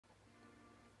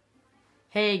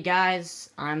Hey guys,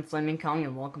 I'm Flaming Kong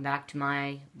and welcome back to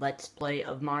my Let's Play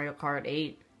of Mario Kart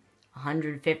 8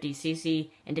 150cc.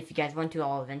 And if you guys want to,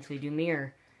 I'll eventually do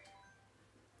Mirror.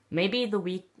 Maybe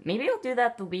I'll do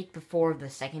that the week before the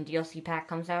second DLC pack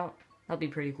comes out. That'll be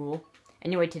pretty cool.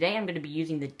 Anyway, today I'm going to be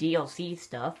using the DLC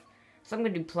stuff. So I'm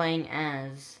going to be playing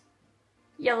as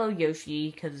Yellow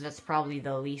Yoshi, because that's probably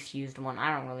the least used one.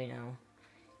 I don't really know.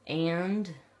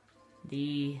 And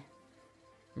the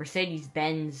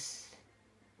Mercedes-Benz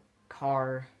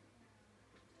car.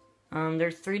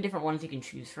 There's 3 different ones you can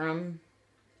choose from.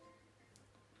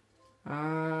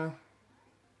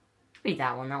 Maybe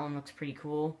that one. That one looks pretty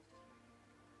cool.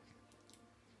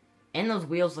 And those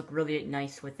wheels look really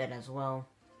nice with it as well.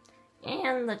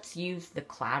 And let's use the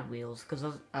cloud wheels, because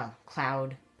those,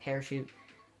 cloud parachute,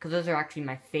 because those are actually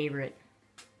my favorite.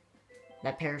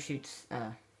 That parachute's,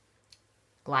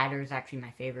 glider is actually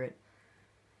my favorite.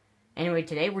 Anyway,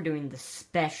 today we're doing the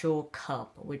Special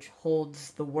Cup, which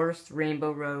holds the worst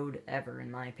Rainbow Road ever, in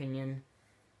my opinion.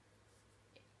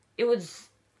 I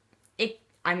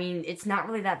mean, it's not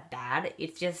really that bad,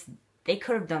 it's just, they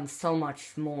could have done so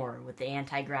much more with the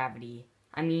anti-gravity.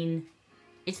 I mean,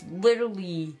 it's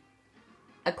literally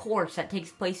a course that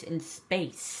takes place in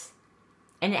space,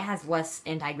 and it has less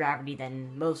anti-gravity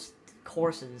than most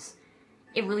courses.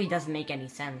 It really doesn't make any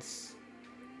sense,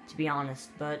 to be honest,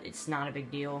 but it's not a big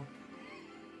deal.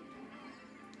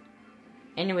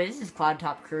 Anyway, this is Cloud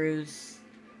Top Cruise.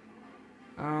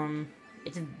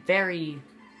 It's a very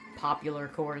popular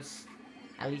course,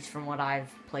 at least from what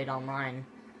I've played online.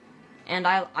 And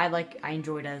I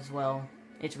enjoyed it as well.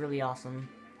 It's really awesome.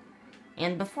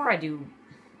 And before I do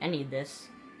any of this,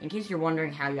 in case you're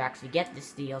wondering how you actually get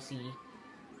this DLC,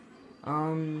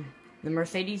 the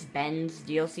Mercedes-Benz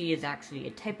DLC is actually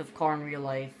a type of car in real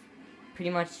life. Pretty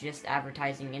much just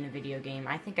advertising in a video game.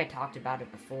 I think I talked about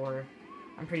it before.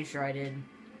 I'm pretty sure I did.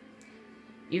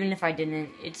 Even if I didn't,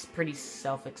 it's pretty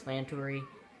self-explanatory.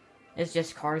 It's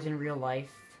just cars in real life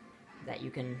that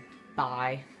you can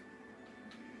buy.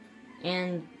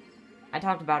 And I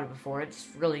talked about it before. It's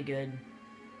really good.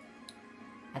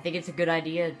 I think it's a good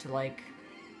idea to, like,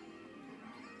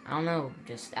 I don't know,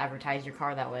 just advertise your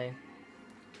car that way.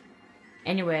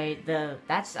 Anyway,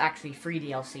 that's actually free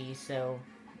DLC, so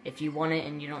if you want it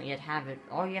and you don't yet have it,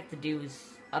 all you have to do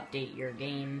is update your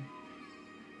game.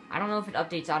 I don't know if it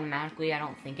updates automatically, I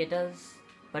don't think it does,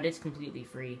 but it's completely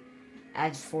free.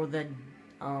 As for the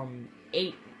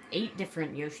eight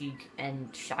different Yoshi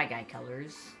and Shy Guy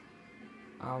colors,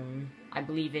 I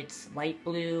believe it's light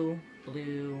blue,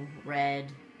 blue,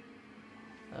 red,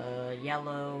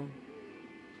 yellow,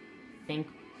 I think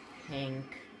pink,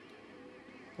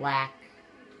 black,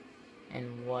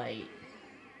 and white.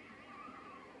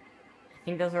 I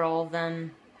think those are all of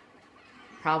them.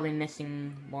 Probably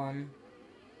missing one.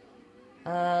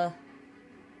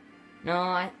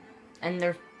 No,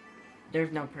 and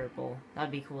there's no purple.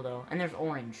 That'd be cool though. And there's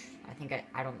orange. I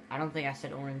don't think I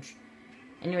said orange.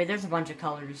 Anyway, there's a bunch of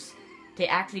colors. To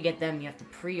actually get them, you have to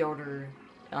pre-order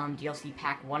DLC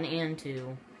pack 1 and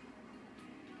 2,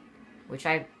 which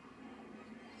I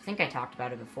think I talked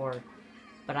about it before,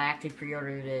 but I actually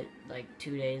pre-ordered it like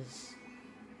 2 days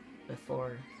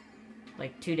before,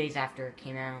 like 2 days after it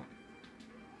came out.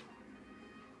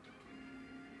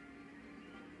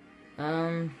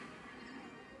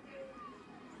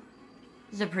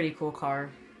 This is a pretty cool car.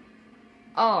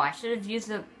 Oh, I should have used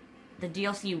the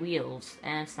DLC wheels,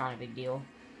 and it's not a big deal.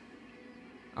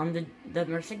 The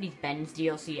Mercedes-Benz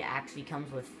DLC actually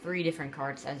comes with 3 different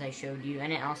karts, as I showed you,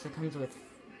 and it also comes with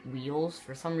wheels.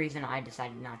 For some reason, I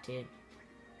decided not to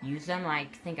use them. I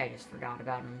think I just forgot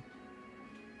about them.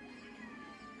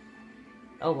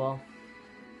 Oh well.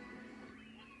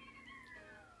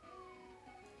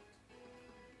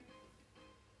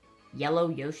 Yellow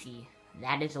Yoshi.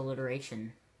 That is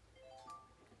alliteration.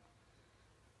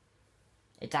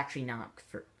 It's actually not,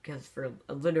 because for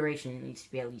alliteration it needs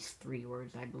to be at least 3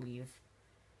 words, I believe.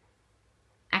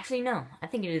 Actually, no. I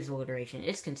think it is alliteration.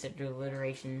 It's considered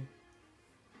alliteration.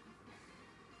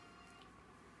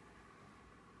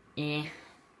 This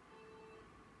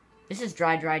is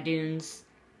Dry Dunes,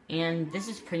 and this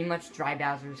is pretty much Dry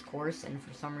Bowser's course, and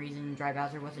for some reason Dry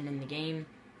Bowser wasn't in the game.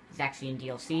 He's actually in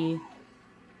DLC.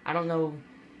 I don't know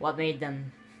what made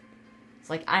them. It's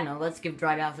like, I know, let's give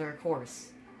Dry Bowser a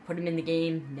course. Put him in the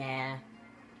game? Nah.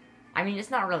 I mean,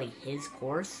 it's not really his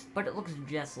course, but it looks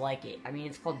just like it. I mean,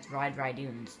 it's called Dry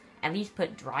Dunes. At least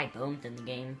put Dry Bones in the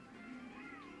game.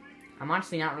 I'm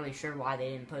honestly not really sure why they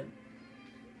didn't put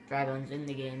Dry Bones in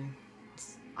the game.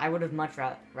 I would have much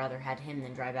rather had him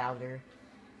than Dry Bowser.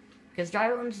 Because Dry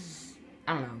Bones is,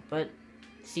 I don't know, but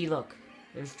see, look.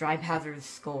 There's Dry Bowser's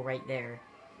skull right there.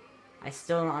 I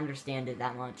still don't understand it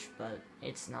that much, but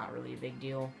it's not really a big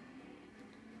deal.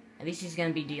 At least he's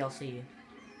gonna be DLC.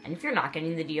 And if you're not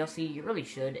getting the DLC, you really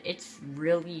should. It's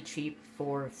really cheap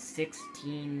for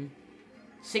 16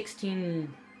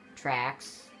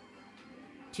 tracks.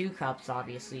 2 cups,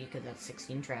 obviously, because that's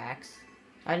 16 tracks.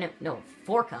 No,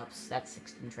 4 cups, that's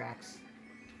 16 tracks.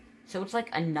 So it's like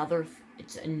another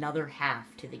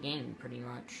half to the game, pretty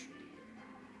much.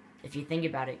 If you think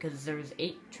about it, because there's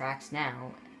 8 tracks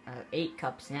now, 8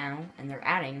 cups now, and they're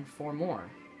adding 4 more.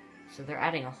 So they're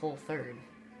adding a whole third.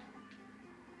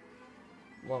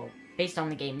 Well, based on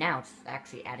the game now, it's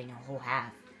actually adding a whole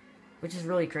half, which is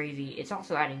really crazy. It's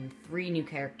also adding 3 new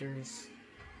characters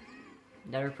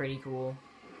that are pretty cool.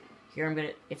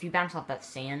 Here, if you bounce off that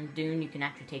sand dune, you can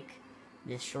actually take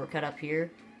this shortcut up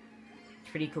here. It's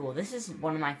pretty cool. This is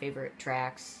one of my favorite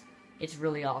tracks. It's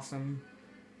really awesome.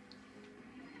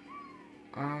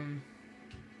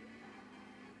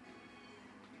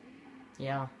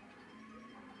 Yeah.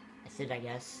 That's it, I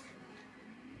guess.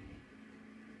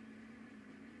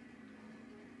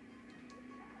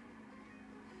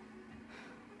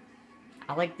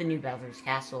 I like the new Bowser's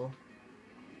Castle.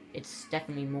 It's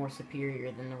definitely more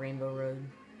superior than the Rainbow Road.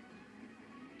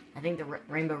 I think the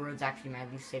Rainbow Road's actually my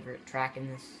least favorite track in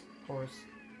this course.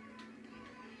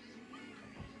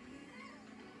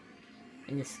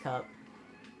 In this cup.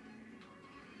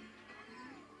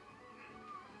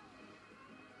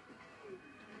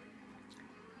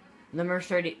 The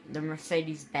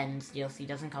Mercedes-Benz DLC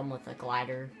doesn't come with a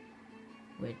glider,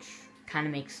 which kind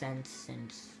of makes sense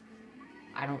since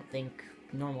I don't think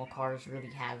normal cars really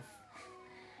have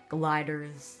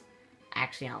gliders.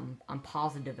 Actually, I'm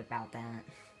positive about that.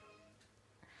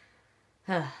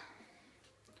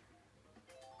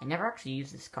 I never actually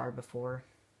used this car before.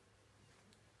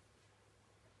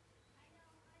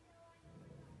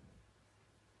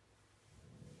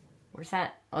 Where's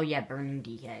that? Oh yeah, Burning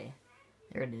DK.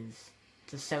 There it is.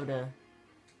 It's a soda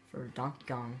for Donkey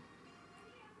Kong.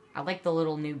 I like the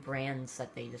little new brands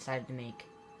that they decided to make.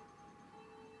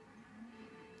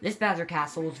 This Bowser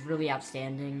Castle is really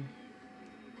outstanding.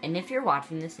 And if you're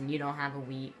watching this and you don't have a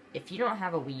Wii... If you don't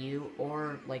have a Wii U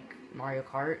or, like, Mario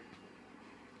Kart...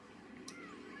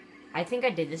 I think I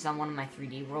did this on one of my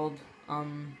 3D World,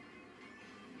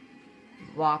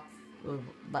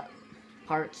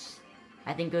 parts.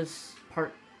 I think it was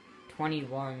part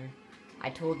 21. I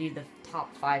told you the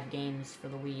top 5 games for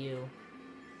the Wii U.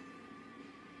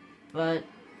 But,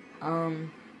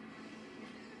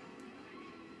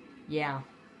 yeah.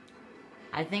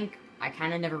 I think I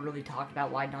kind of never really talked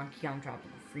about why Donkey Kong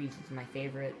Tropical Freeze is my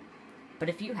favorite. But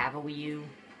if you have a Wii U,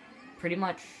 pretty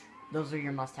much those are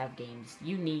your must-have games.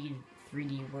 You need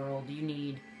 3D World, you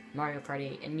need Mario Kart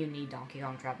 8, and you need Donkey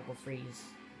Kong Tropical Freeze.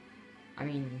 I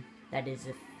mean, that is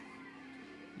if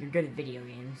you're good at video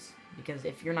games. Because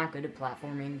if you're not good at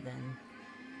platforming, then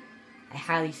I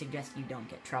highly suggest you don't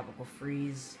get Tropical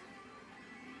Freeze.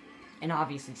 And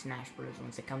obviously Smash Bros.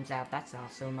 Once it comes out, that's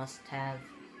also a must-have.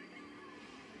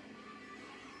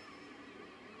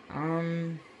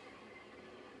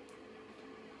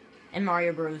 And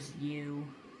Mario Bros. U.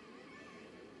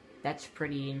 That's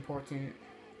pretty important.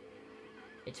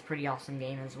 It's a pretty awesome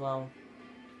game as well.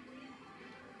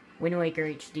 Wind Waker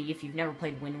HD, if you've never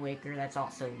played Wind Waker, that's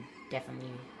also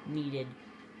definitely needed.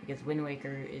 Because Wind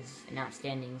Waker is an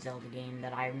outstanding Zelda game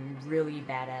that I'm really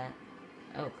bad at.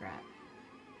 Oh crap.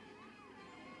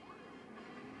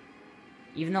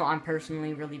 Even though I'm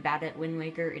personally really bad at Wind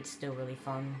Waker, it's still really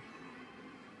fun.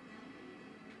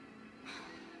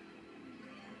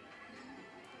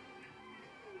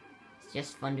 It's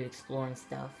just fun to explore and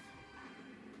stuff.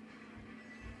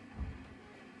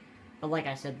 But like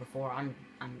I said before, I'm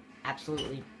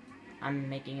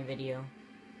making a video.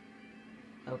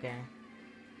 Okay.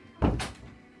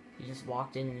 He just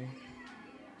walked in and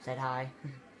said hi.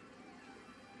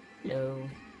 Hello.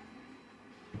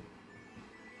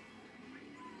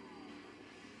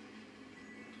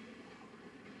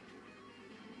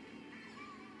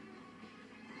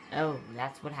 Oh,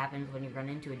 that's what happens when you run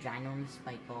into a ginormous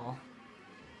spike ball.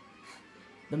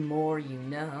 The more you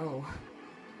know.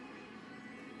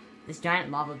 This giant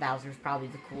lava Bowser is probably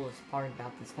the coolest part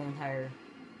about this whole entire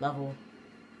level.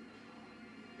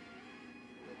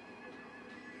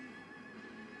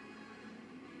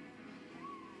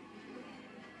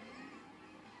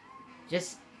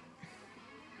 Just,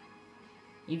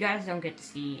 you guys don't get to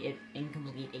see it in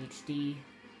complete HD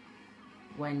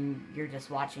when you're just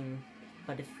watching,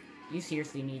 but if you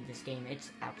seriously need this game,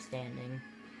 it's outstanding.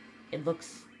 It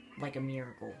looks like a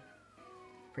miracle,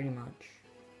 pretty much.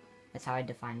 That's how I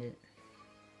defined it.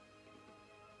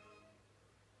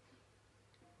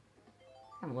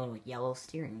 I have a little yellow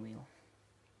steering wheel.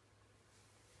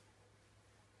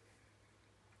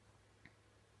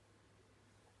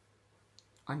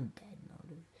 Undead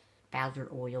motors. Bowser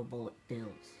oil bullet bills.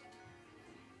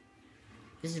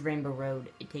 This is Rainbow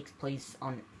Road. It takes place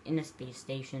in a space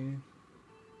station.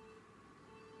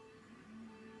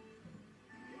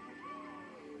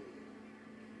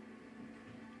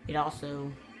 It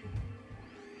also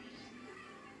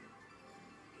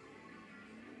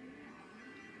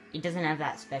doesn't have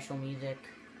that special music.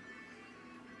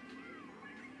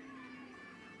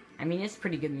 I mean, it's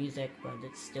pretty good music, but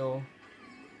it's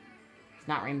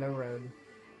not Rainbow Road.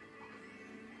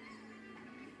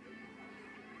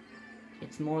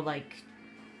 It's more like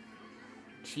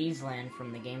Cheeseland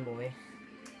from the Game Boy.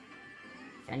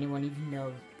 If anyone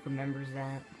even remembers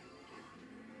that.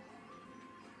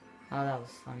 Oh, that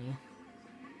was funny.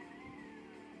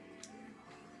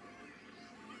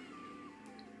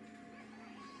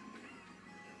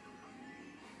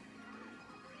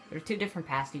 There's two different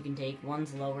paths you can take.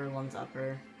 One's lower, one's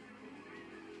upper.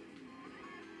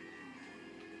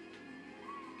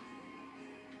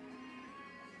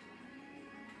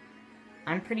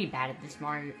 I'm pretty bad at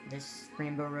this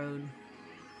Rainbow Road.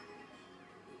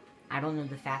 I don't know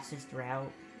the fastest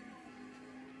route.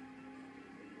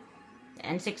 The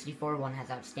N64 one has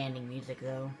outstanding music,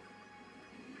 though.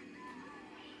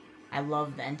 I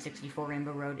love the N64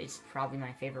 Rainbow Road. It's probably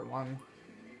my favorite one.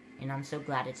 And I'm so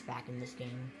glad it's back in this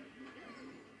game.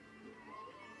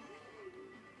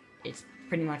 It's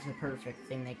pretty much the perfect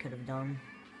thing they could have done.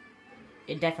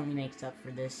 It definitely makes up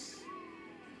for this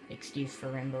excuse for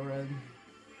Rainbow Road.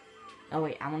 Oh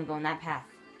wait, I want to go on that path.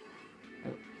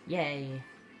 Oh, yay.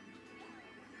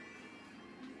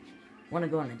 Want to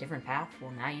go on a different path?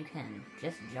 Well, now you can.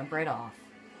 Just jump right off.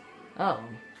 Oh.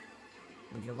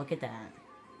 Would you look at that?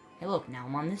 Hey look, now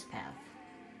I'm on this path.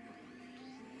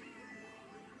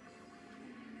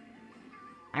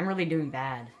 I'm really doing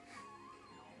bad.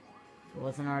 If it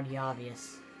wasn't already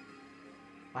obvious.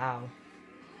 Wow.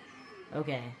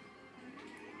 Okay.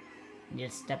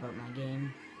 Just step up my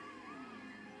game.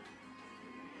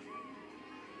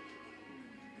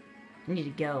 I need to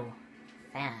go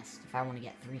fast if I want to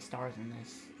get 3 stars in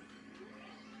this.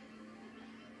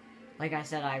 Like I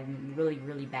said, I'm really,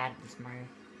 really bad at this Mario.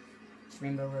 It's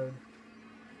Rainbow Road.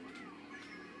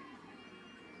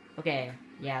 Okay,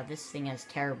 yeah, this thing has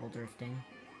terrible drifting.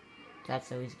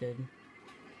 That's always good.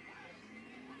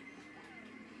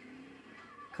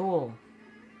 Cool.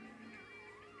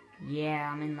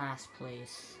 Yeah, I'm in last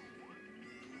place.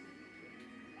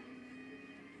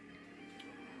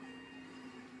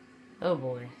 Oh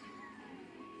boy.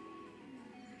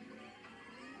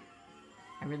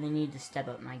 I really need to step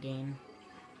up my game.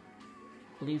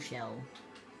 Blue shell.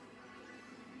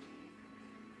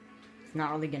 It's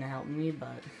not really gonna help me,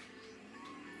 but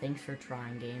thanks for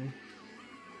trying, game.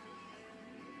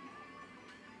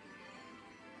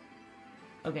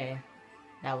 Okay,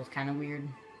 that was kind of weird.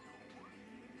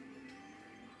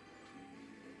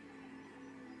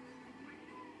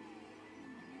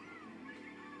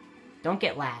 Don't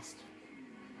get last.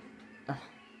 Ugh.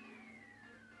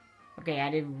 Okay,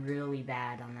 I did really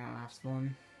bad on that last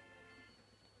one.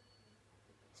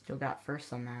 Still got first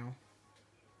somehow.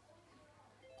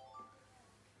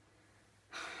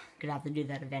 Gonna have to do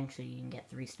that eventually and get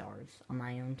 3 stars on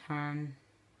my own time.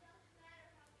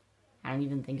 I don't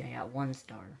even think I got 1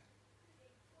 star.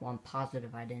 Well, I'm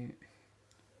positive I didn't.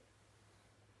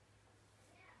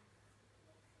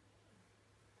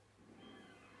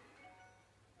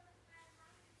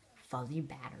 Fuzzy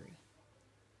battery.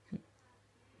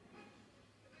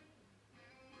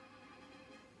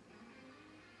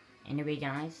 Anyway,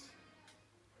 guys,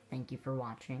 thank you for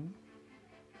watching.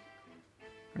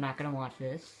 We're not gonna watch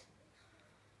this.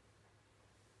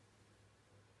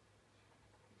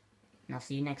 And I'll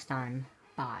see you next time.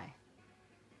 Bye.